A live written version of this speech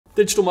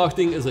Digital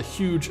marketing is a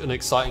huge and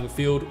exciting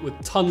field with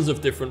tons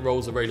of different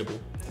roles available.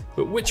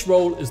 But which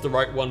role is the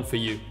right one for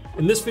you?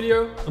 In this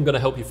video, I'm going to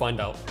help you find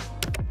out.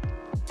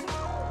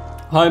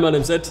 Hi, my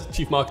name's Ed,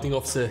 Chief Marketing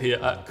Officer here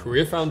at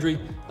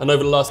CareerFoundry, and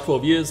over the last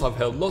 12 years, I've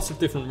held lots of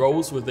different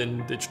roles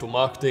within digital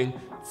marketing.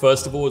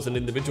 First of all, as an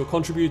individual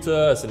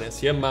contributor, as an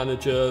SEM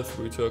manager,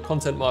 through to a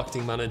content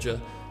marketing manager,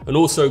 and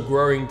also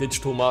growing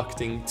digital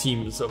marketing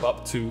teams of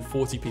up to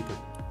 40 people.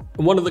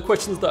 And one of the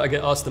questions that I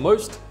get asked the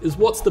most is,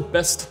 what's the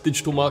best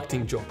digital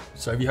marketing job?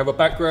 So if you have a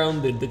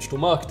background in digital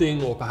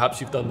marketing, or perhaps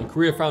you've done the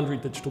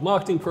CareerFoundry digital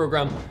marketing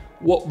program,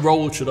 what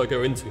role should I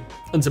go into?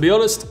 And to be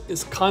honest,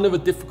 it's kind of a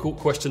difficult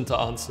question to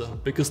answer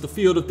because the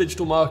field of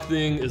digital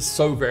marketing is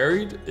so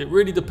varied. It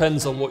really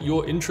depends on what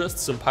your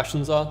interests and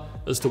passions are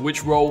as to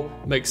which role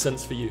makes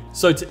sense for you.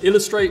 So to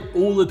illustrate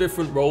all the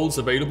different roles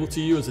available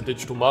to you as a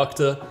digital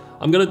marketer,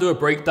 I'm going to do a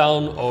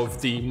breakdown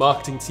of the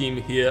marketing team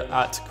here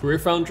at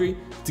CareerFoundry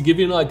to give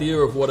you an idea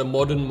of what a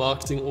modern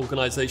marketing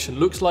organization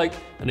looks like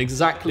and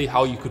exactly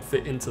how you could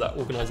fit into that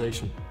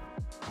organization.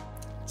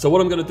 So what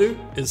I'm going to do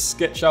is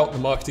sketch out the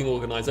marketing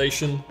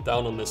organization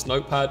down on this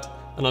notepad,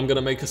 and I'm going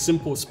to make a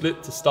simple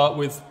split to start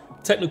with: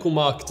 technical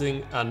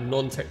marketing and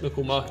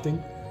non-technical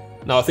marketing.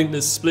 Now, I think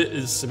this split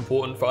is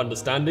important for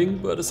understanding,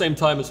 but at the same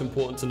time, it's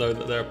important to know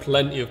that there are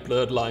plenty of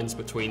blurred lines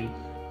between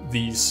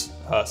these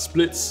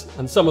splits,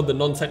 and some of the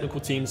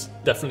non-technical teams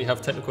definitely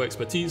have technical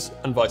expertise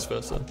and vice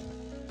versa.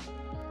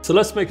 So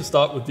let's make a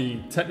start with the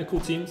technical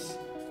teams.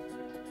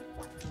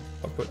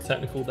 I'll put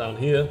technical down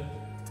here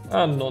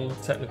and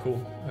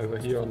non-technical over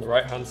here on the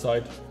right hand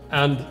side.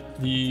 And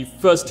the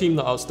first team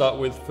that I'll start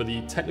with for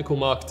the technical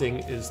marketing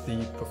is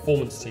the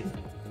performance team.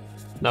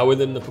 Now,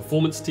 within the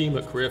performance team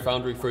at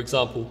CareerFoundry, for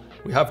example,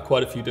 we have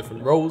quite a few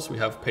different roles. We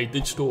have paid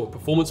digital or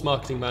performance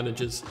marketing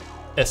managers,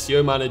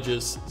 SEO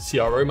managers,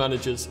 CRO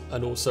managers,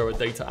 and also a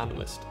data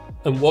analyst.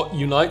 And what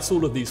unites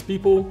all of these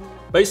people?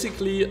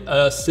 Basically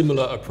a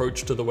similar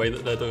approach to the way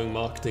that they're doing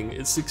marketing.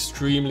 It's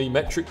extremely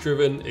metric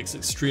driven, it's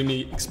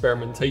extremely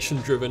experimentation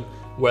driven,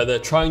 where they're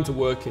trying to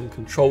work in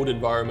controlled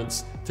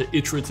environments to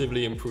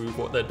iteratively improve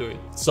what they're doing.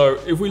 So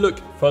if we look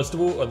first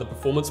of all at the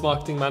performance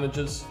marketing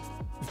managers,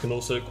 you can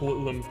also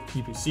call them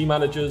PPC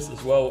managers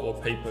as well, or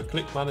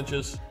pay-per-click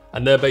managers.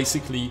 And they're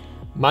basically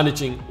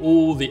managing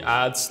all the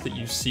ads that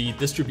you see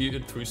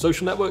distributed through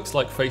social networks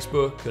like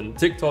Facebook and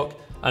TikTok,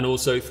 and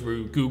also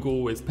through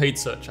Google with paid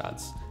search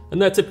ads.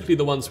 And they're typically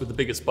the ones with the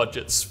biggest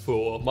budgets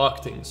for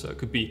marketing. So it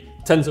could be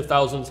tens of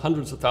thousands,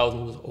 hundreds of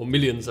thousands, or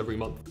millions every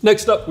month.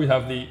 Next up, we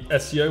have the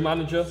SEO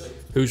manager,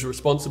 who's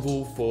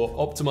responsible for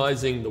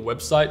optimizing the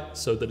website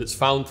so that it's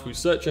found through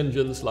search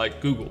engines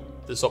like Google.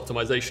 This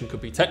optimization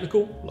could be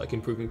technical, like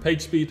improving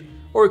page speed,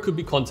 or it could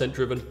be content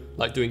driven,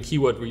 like doing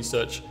keyword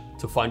research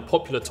to find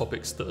popular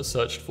topics that are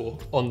searched for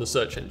on the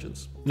search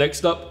engines.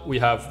 Next up, we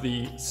have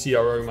the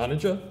CRO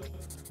manager.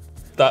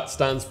 That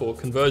stands for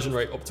conversion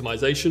rate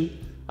optimization.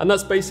 And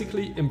that's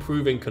basically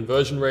improving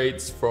conversion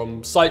rates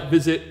from site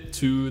visit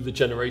to the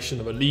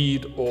generation of a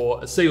lead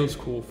or a sales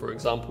call, for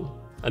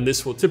example. And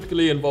this will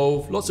typically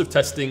involve lots of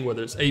testing,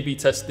 whether it's A/B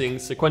testing,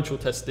 sequential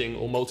testing,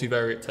 or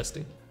multivariate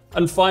testing.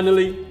 And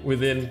finally,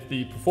 within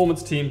the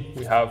performance team,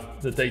 we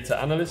have the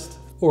data analyst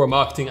or a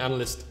marketing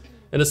analyst.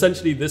 And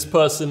essentially, this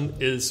person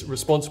is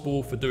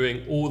responsible for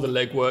doing all the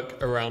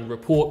legwork around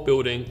report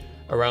building,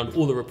 around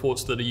all the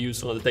reports that are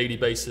used on a daily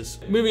basis.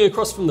 Moving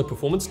across from the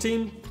performance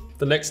team,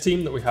 the next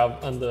team that we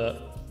have under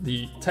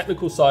the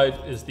technical side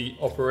is the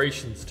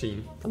operations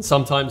team. And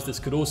sometimes this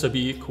could also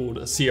be called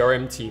a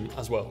CRM team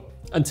as well.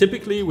 And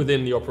typically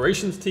within the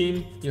operations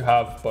team, you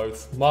have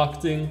both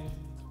marketing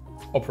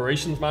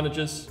operations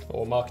managers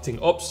or marketing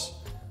ops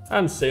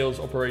and sales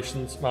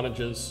operations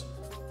managers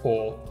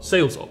or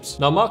sales ops.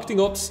 Now,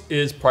 marketing ops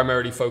is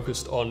primarily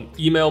focused on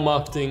email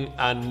marketing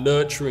and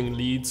nurturing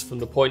leads from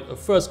the point of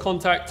first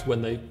contact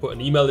when they put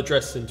an email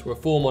address into a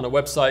form on a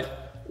website,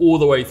 all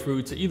the way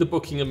through to either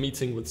booking a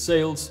meeting with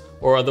sales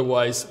or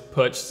otherwise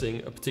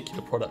purchasing a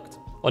particular product.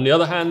 On the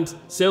other hand,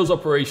 sales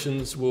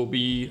operations will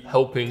be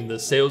helping the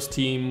sales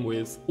team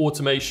with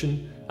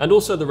automation and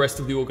also the rest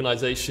of the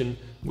organization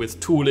with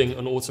tooling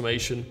and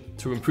automation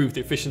to improve the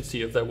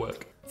efficiency of their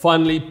work.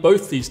 Finally,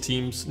 both these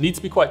teams need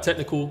to be quite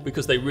technical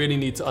because they really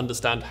need to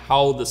understand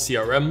how the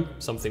CRM,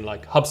 something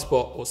like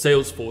HubSpot or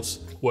Salesforce,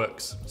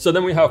 works. So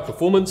then we have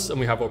performance and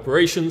we have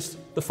operations.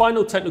 The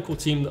final technical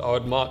team that I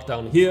would mark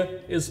down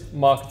here is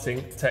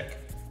marketing tech.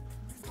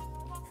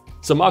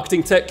 So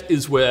marketing tech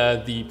is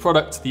where the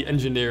product, the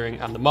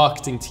engineering, and the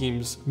marketing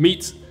teams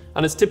meet,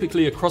 and it's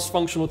typically a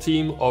cross-functional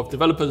team of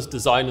developers,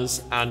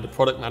 designers, and a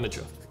product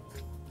manager.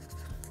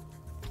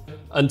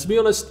 And to be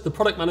honest, the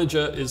product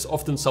manager is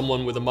often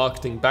someone with a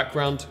marketing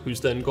background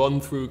who's then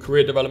gone through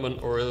career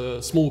development or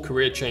a small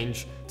career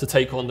change to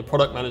take on the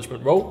product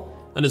management role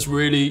and is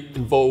really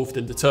involved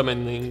in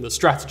determining the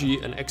strategy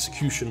and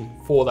execution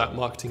for that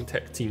marketing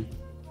tech team.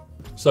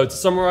 So to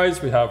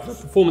summarize, we have the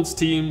performance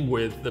team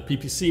with the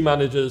PPC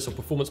managers or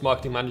performance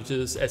marketing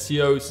managers,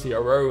 SEO,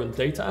 CRO, and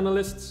data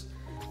analysts.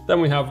 Then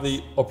we have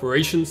the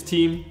operations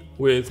team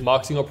with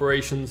marketing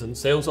operations and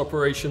sales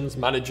operations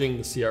managing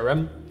the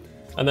CRM.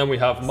 And then we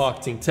have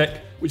marketing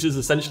tech, which is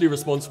essentially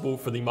responsible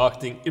for the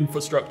marketing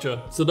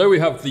infrastructure. So though we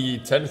have the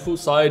technical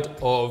side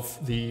of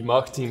the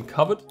marketing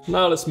covered,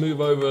 now let's move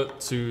over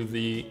to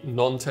the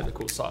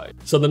non-technical side.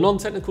 So the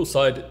non-technical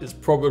side is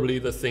probably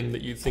the thing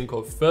that you think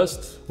of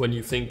first when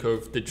you think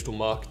of digital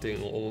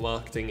marketing or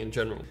marketing in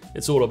general.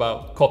 It's all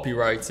about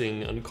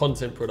copywriting and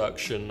content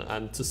production,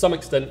 and to some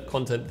extent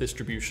content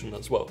distribution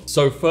as well.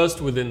 So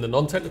first, within the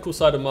non-technical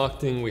side of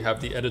marketing, we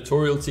have the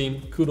editorial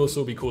team, could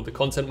also be called the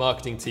content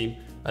marketing team.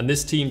 And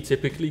this team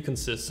typically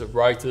consists of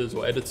writers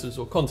or editors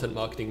or content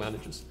marketing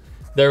managers.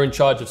 They're in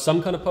charge of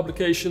some kind of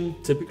publication,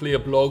 typically a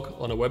blog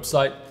on a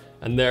website,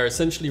 and they're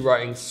essentially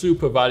writing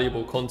super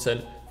valuable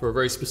content for a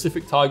very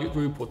specific target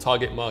group or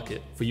target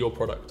market for your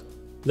product.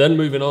 Then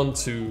moving on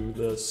to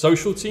the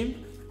social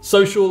team.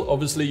 Social,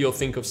 obviously you'll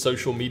think of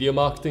social media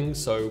marketing,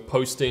 so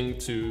posting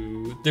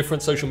to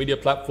different social media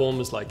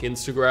platforms like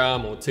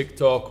Instagram or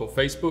TikTok or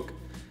Facebook.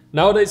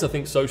 Nowadays, I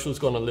think social's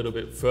gone a little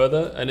bit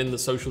further, and in the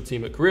social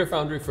team at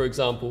CareerFoundry, for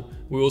example,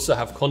 we also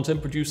have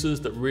content producers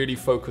that really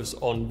focus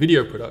on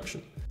video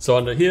production. So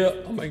under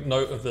here, I'll make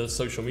note of the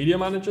social media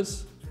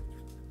managers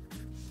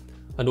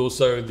and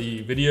also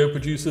the video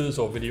producers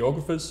or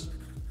videographers.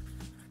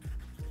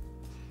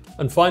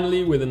 And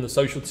finally, within the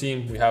social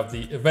team, we have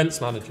the events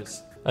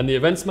managers. And the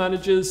events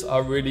managers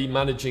are really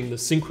managing the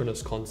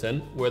synchronous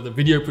content, where the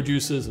video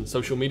producers and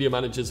social media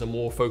managers are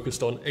more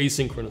focused on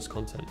asynchronous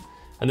content.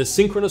 And the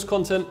synchronous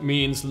content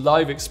means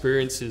live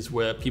experiences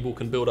where people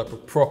can build up a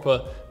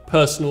proper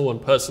personal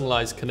and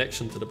personalized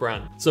connection to the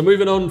brand. So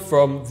moving on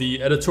from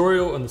the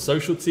editorial and the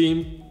social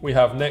team, we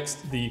have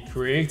next the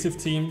creative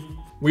team.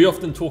 We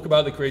often talk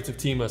about the creative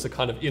team as a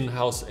kind of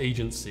in-house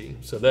agency.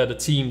 So they're the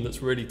team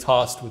that's really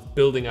tasked with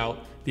building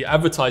out the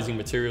advertising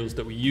materials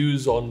that we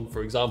use on,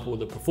 for example,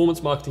 the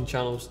performance marketing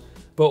channels,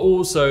 but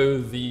also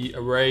the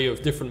array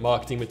of different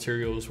marketing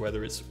materials,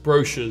 whether it's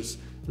brochures,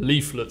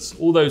 leaflets,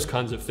 all those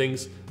kinds of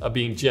things are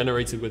being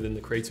generated within the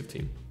creative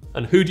team.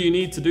 And who do you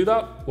need to do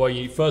that? Well,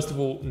 you first of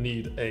all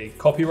need a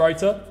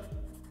copywriter.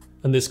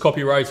 And this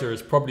copywriter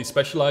is probably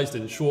specialized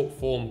in short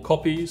form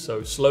copy,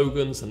 so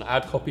slogans and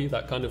ad copy,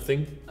 that kind of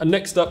thing. And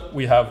next up,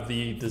 we have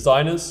the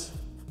designers.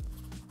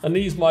 And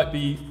these might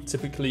be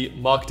typically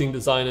marketing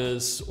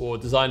designers or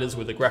designers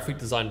with a graphic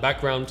design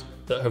background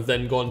that have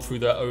then gone through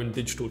their own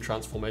digital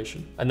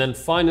transformation. And then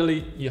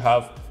finally, you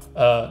have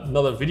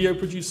another video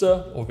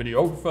producer or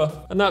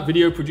videographer, and that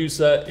video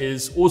producer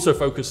is also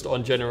focused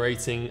on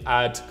generating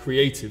ad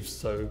creatives,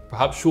 so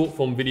perhaps short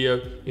form video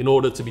in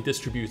order to be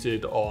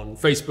distributed on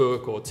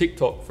Facebook or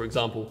TikTok, for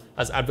example,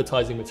 as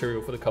advertising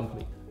material for the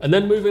company. And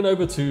then moving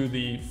over to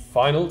the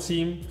final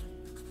team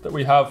that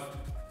we have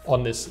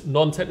on this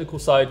non-technical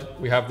side,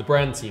 we have the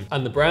brand team.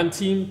 And the brand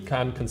team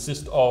can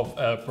consist of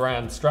a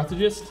brand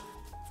strategist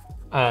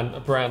and a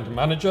brand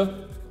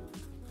manager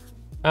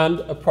and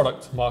a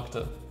product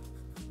marketer.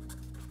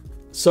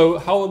 So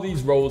how are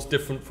these roles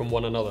different from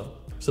one another?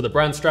 So the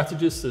brand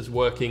strategist is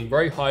working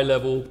very high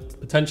level,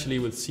 potentially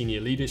with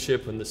senior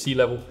leadership and the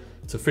C-level,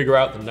 to figure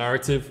out the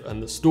narrative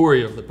and the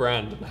story of the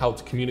brand and how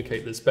to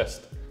communicate this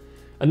best.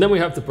 And then we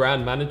have the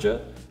brand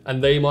manager,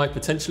 and they might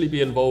potentially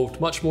be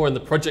involved much more in the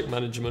project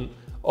management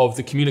of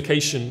the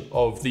communication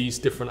of these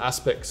different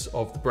aspects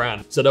of the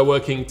brand. So they're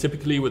working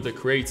typically with the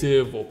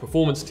creative or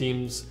performance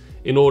teams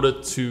in order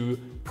to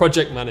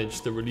project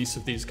manage the release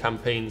of these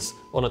campaigns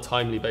on a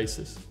timely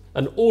basis.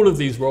 And all of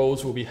these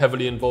roles will be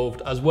heavily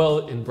involved as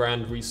well in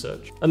brand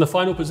research. And the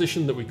final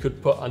position that we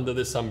could put under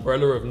this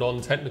umbrella of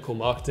non-technical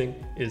marketing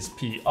is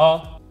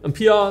PR. And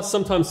PR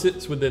sometimes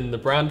sits within the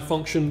brand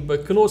function,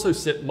 but can also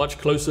sit much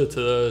closer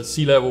to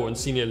C-level and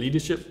senior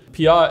leadership.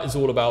 PR is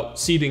all about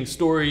seeding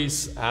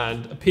stories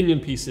and opinion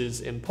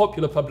pieces in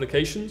popular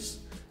publications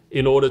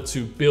in order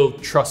to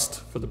build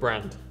trust for the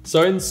brand.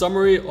 So in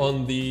summary,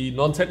 on the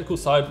non-technical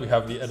side, we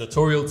have the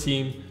editorial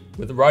team,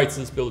 with the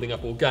writers building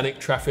up organic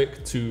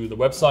traffic to the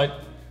website.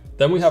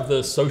 Then we have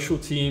the social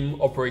team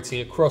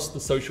operating across the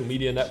social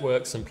media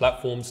networks and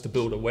platforms to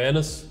build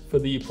awareness for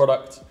the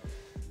product.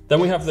 Then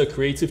we have the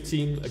creative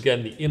team,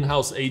 again, the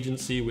in-house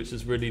agency, which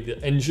is really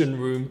the engine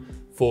room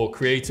for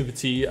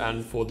creativity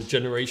and for the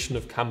generation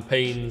of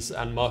campaigns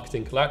and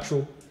marketing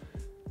collateral.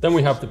 Then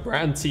we have the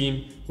brand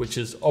team, which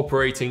is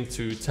operating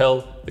to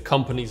tell the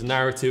company's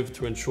narrative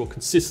to ensure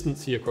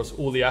consistency across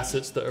all the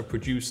assets that are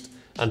produced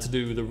and to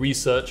do the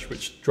research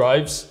which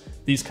drives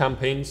these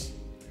campaigns.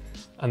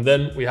 And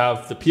then we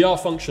have the PR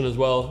function as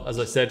well, as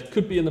I said,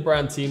 could be in the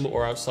brand team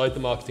or outside the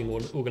marketing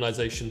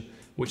organization,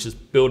 which is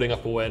building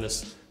up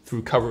awareness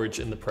through coverage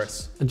in the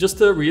press. And just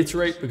to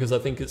reiterate, because I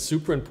think it's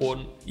super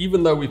important,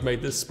 even though we've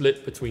made this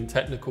split between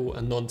technical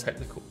and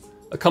non-technical,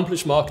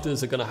 accomplished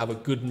marketers are going to have a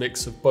good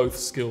mix of both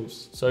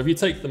skills. So if you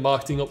take the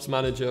marketing ops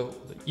manager, or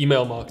the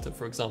email marketer,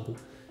 for example,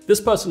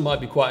 this person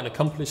might be quite an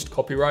accomplished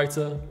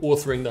copywriter,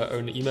 authoring their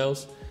own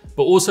emails,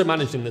 but also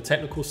managing the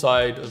technical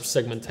side of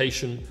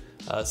segmentation,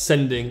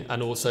 sending,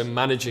 and also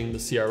managing the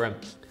CRM.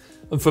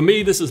 And for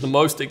me, this is the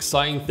most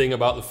exciting thing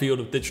about the field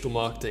of digital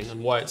marketing and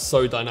why it's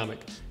so dynamic.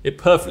 It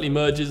perfectly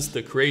merges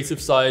the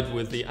creative side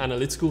with the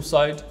analytical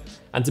side.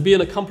 And to be an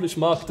accomplished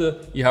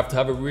marketer, you have to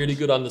have a really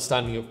good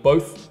understanding of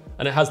both.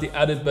 And it has the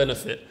added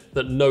benefit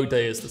that no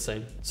day is the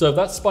same. So if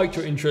that spiked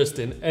your interest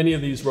in any of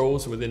these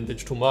roles within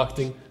digital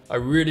marketing, I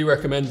really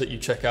recommend that you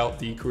check out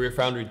the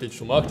CareerFoundry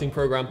Digital Marketing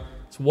Program.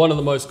 It's one of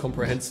the most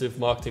comprehensive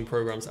marketing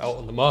programs out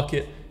on the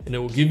market, and it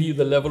will give you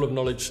the level of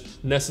knowledge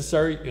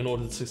necessary in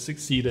order to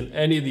succeed in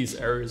any of these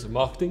areas of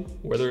marketing,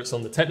 whether it's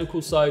on the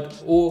technical side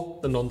or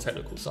the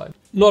non-technical side.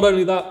 Not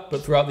only that,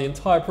 but throughout the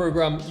entire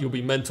program, you'll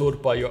be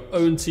mentored by your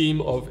own team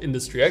of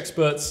industry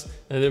experts.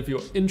 And if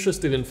you're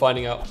interested in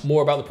finding out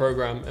more about the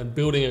program and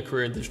building a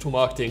career in digital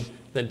marketing,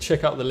 then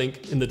check out the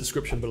link in the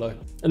description below.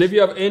 And if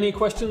you have any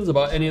questions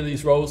about any of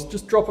these roles,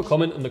 just drop a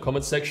comment in the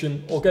comments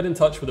section or get in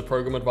touch with the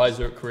program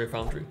advisor at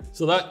CareerFoundry.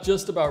 So that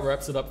just about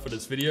wraps it up for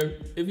this video.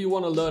 If you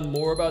want to learn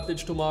more about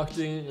digital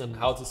marketing and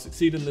how to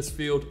succeed in this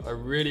field, I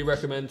really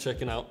recommend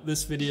checking out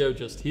this video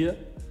just here.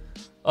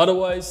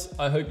 Otherwise,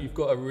 I hope you've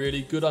got a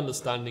really good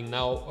understanding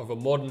now of a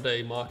modern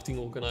day marketing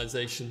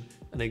organization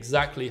and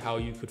exactly how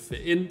you could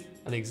fit in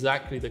and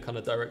exactly the kind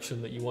of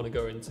direction that you want to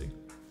go into.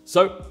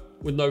 So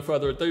with no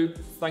further ado,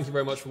 thank you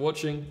very much for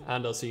watching,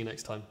 and I'll see you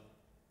next time.